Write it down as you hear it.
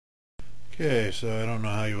Okay, so I don't know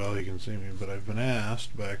how well you can see me, but I've been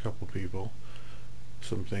asked by a couple people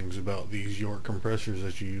some things about these York compressors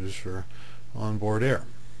that you use for onboard air.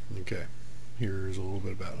 Okay, here's a little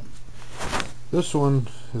bit about them. This one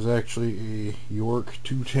is actually a York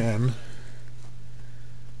 210.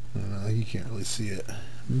 You can't really see it,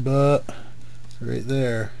 but right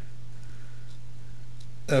there,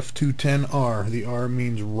 F210R. The R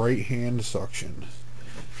means right hand suction,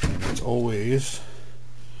 and it's always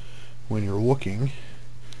when you're looking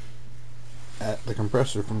at the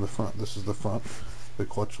compressor from the front. This is the front, the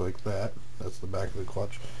clutch like that. That's the back of the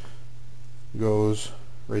clutch. Goes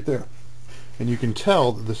right there. And you can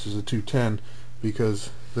tell that this is a 210 because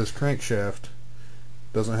this crankshaft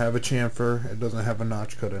doesn't have a chamfer, it doesn't have a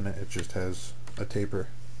notch cut in it, it just has a taper.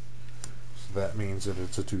 So that means that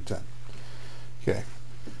it's a 210. Okay.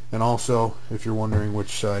 And also, if you're wondering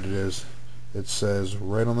which side it is, it says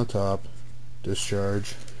right on the top,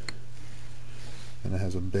 discharge, and it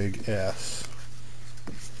has a big S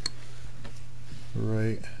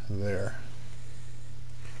right there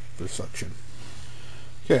for suction.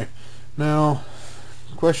 Okay, now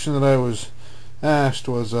the question that I was asked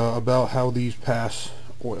was about how these pass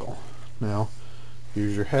oil. Now,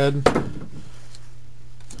 here's your head,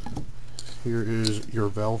 here is your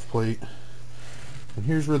valve plate, and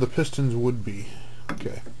here's where the pistons would be.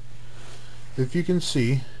 Okay, if you can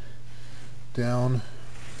see down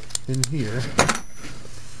in here,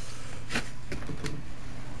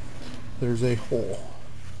 there's a hole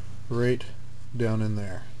right down in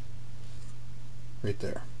there, right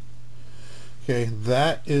there. Okay,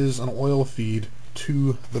 that is an oil feed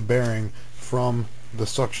to the bearing from the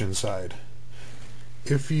suction side.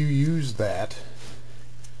 If you use that,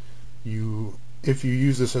 if you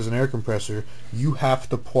use this as an air compressor, you have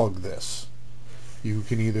to plug this. You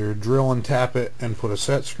can either drill and tap it and put a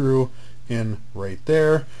set screw in right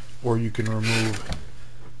there, or you can remove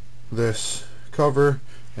this cover,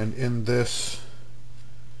 and in this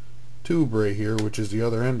tube right here, which is the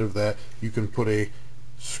other end of that, you can put a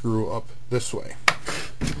screw up this way.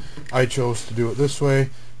 I chose to do it this way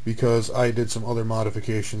because I did some other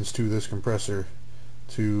modifications to this compressor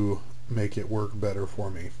to make it work better for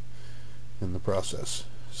me in the process.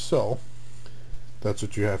 So that's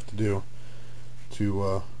what you have to do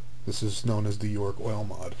to this is known as the York oil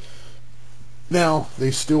mod. Now,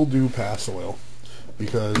 they still do pass oil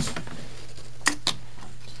because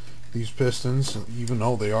these pistons, even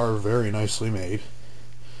though they are very nicely made,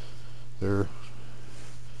 they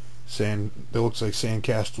looks like sand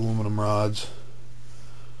cast aluminum rods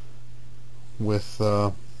with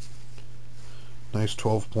nice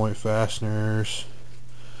 12-point fasteners.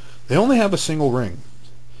 They only have a single ring,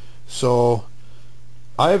 so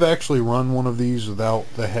I've actually run one of these without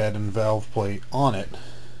the head and valve plate on it,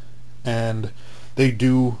 and they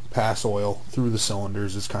do pass oil through the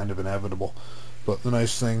cylinders. It's kind of inevitable, but the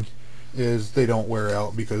nice thing is they don't wear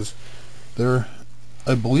out because they're,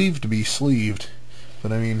 I believe, to be sleeved,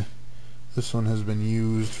 but I mean, this one has been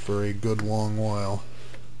used for a good long while.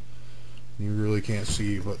 You really can't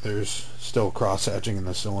see, but there's still cross hatching in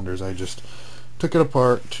the cylinders. I just took it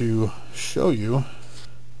apart to show you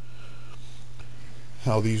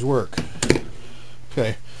how these work.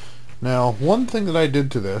 Okay, now one thing that I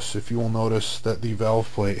did to this, if you will notice that the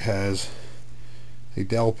valve plate has a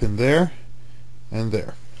dowel pin there and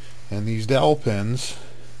there, and these dowel pins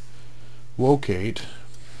locate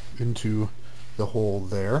into the hole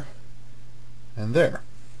there and there.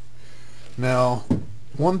 Now,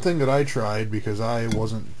 one thing that I tried, because I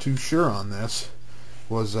wasn't too sure on this,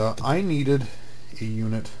 was I needed a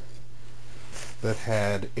unit that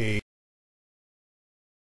had a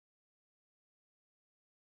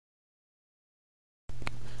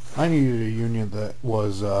unit that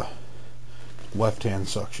was left-hand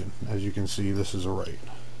suction. As you can see, this is a right,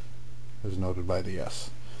 as noted by the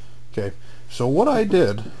S. Okay, so what I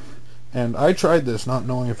did, and I tried this not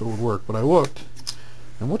knowing if it would work, but I looked,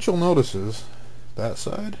 and what you'll notice is that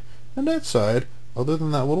side and that side, other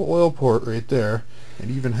than that little oil port right there, it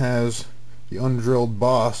even has the undrilled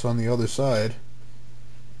boss on the other side,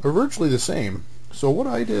 are virtually the same. So what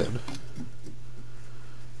I did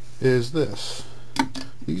is this.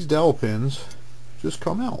 These dowel pins just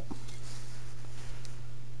come out.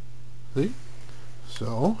 See?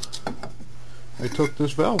 So I took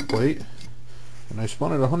this valve plate and I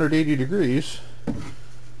spun it 180 degrees, and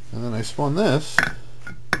then I spun this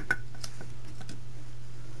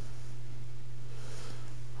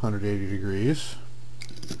 180 degrees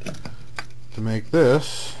to make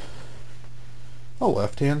this a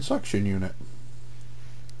left-hand suction unit.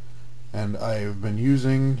 And I've been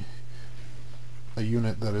using a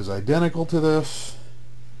unit that is identical to this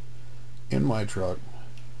in my truck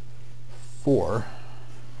for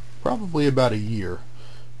probably about a year.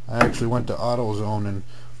 I actually went to AutoZone and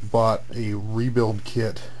bought a rebuild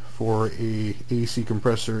kit for a AC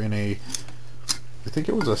compressor in a, I think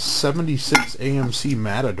it was a 76 AMC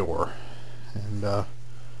Matador, and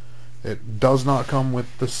it does not come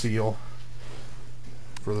with the seal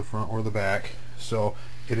for the front or the back, so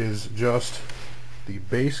it is just the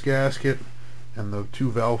base gasket and the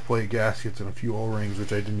two valve plate gaskets and a few O-rings,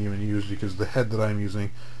 which I didn't even use because the head that I'm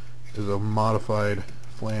using is a modified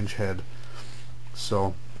flange head.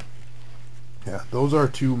 So yeah, those are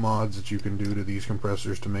two mods that you can do to these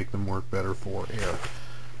compressors to make them work better for air.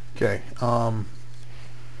 Okay,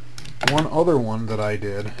 one other one that I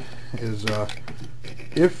did is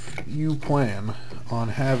if you plan on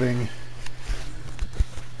having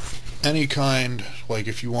any kind, like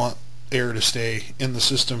if you want air to stay in the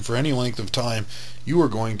system for any length of time, you are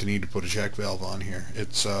going to need to put a check valve on here.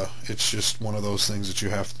 It's just one of those things that you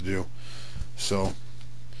have to do. So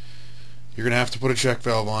you're gonna have to put a check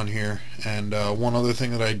valve on here. And one other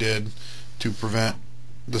thing that I did to prevent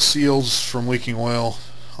the seals from leaking oil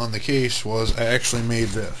on the case was I actually made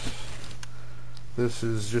this. This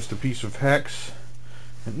is just a piece of hex,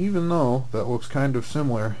 and even though that looks kind of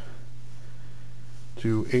similar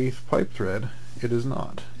to 1/8 pipe thread, it is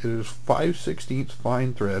not. It is 5/16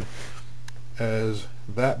 fine thread, as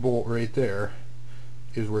that bolt right there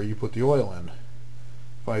is where you put the oil in.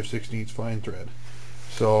 5/16 fine thread.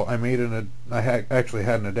 So I made actually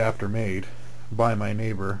had an adapter made by my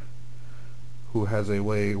neighbor who has a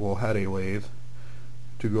lathe, had a lathe,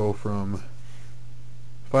 to go from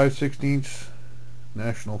 5/16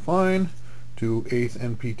 National Fine to 1/8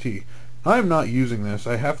 NPT. I'm not using this.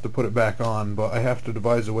 I have to put it back on, but I have to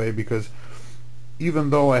devise a way, because even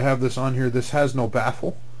though I have this on here, this has no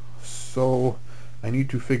baffle. So I need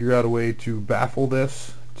to figure out a way to baffle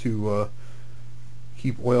this to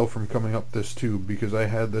keep oil from coming up this tube, because I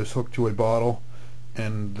had this hooked to a bottle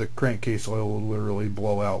and the crankcase oil will literally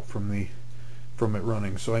blow out from it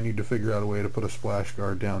running. So I need to figure out a way to put a splash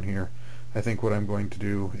guard down here. I think what I'm going to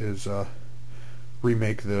do is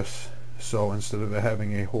remake this, so instead of it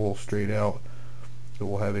having a hole straight out, it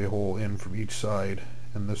will have a hole in from each side,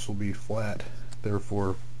 and this will be flat,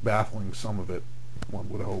 therefore baffling some of it, one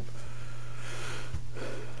would hope.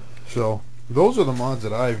 So those are the mods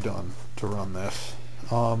that I've done to run this.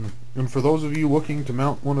 And for those of you looking to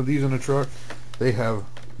mount one of these in a truck, they have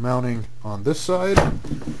mounting on this side,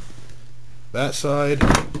 that side,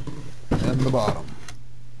 and the bottom.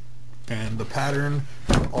 And the pattern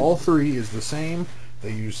for all three is the same.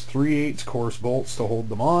 They use 3/8 coarse bolts to hold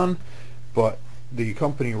them on, but the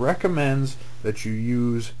company recommends that you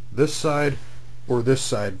use this side or this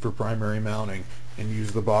side for primary mounting and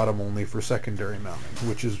use the bottom only for secondary mounting,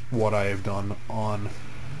 which is what I have done on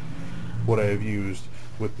what I have used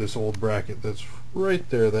with this old bracket that's right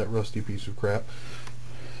there, that rusty piece of crap.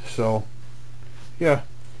 So yeah,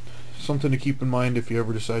 something to keep in mind if you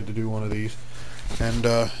ever decide to do one of these.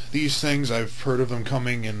 And these things, I've heard of them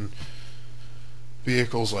coming in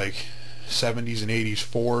vehicles like 70s and 80s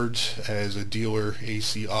Fords as a dealer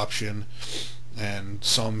AC option, and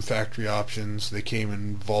some factory options. They came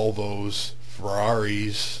in Volvos,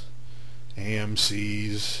 Ferraris,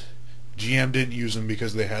 AMCs. GM didn't use them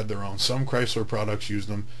because they had their own. Some Chrysler products use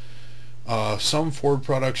them. Some Ford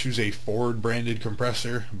products use a Ford branded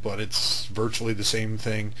compressor, but it's virtually the same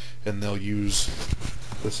thing, and they'll use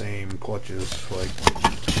the same clutches. Like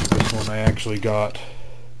this one I actually got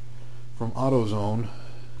from AutoZone,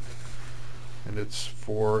 and it's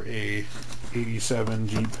for a 87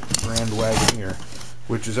 Jeep Grand Wagoneer,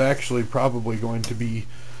 which is actually probably going to be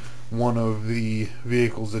one of the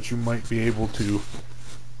vehicles that you might be able to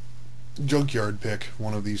junkyard pick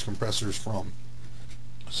one of these compressors from.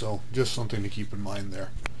 So just something to keep in mind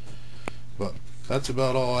there. But that's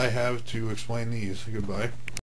about all I have to explain these. Goodbye.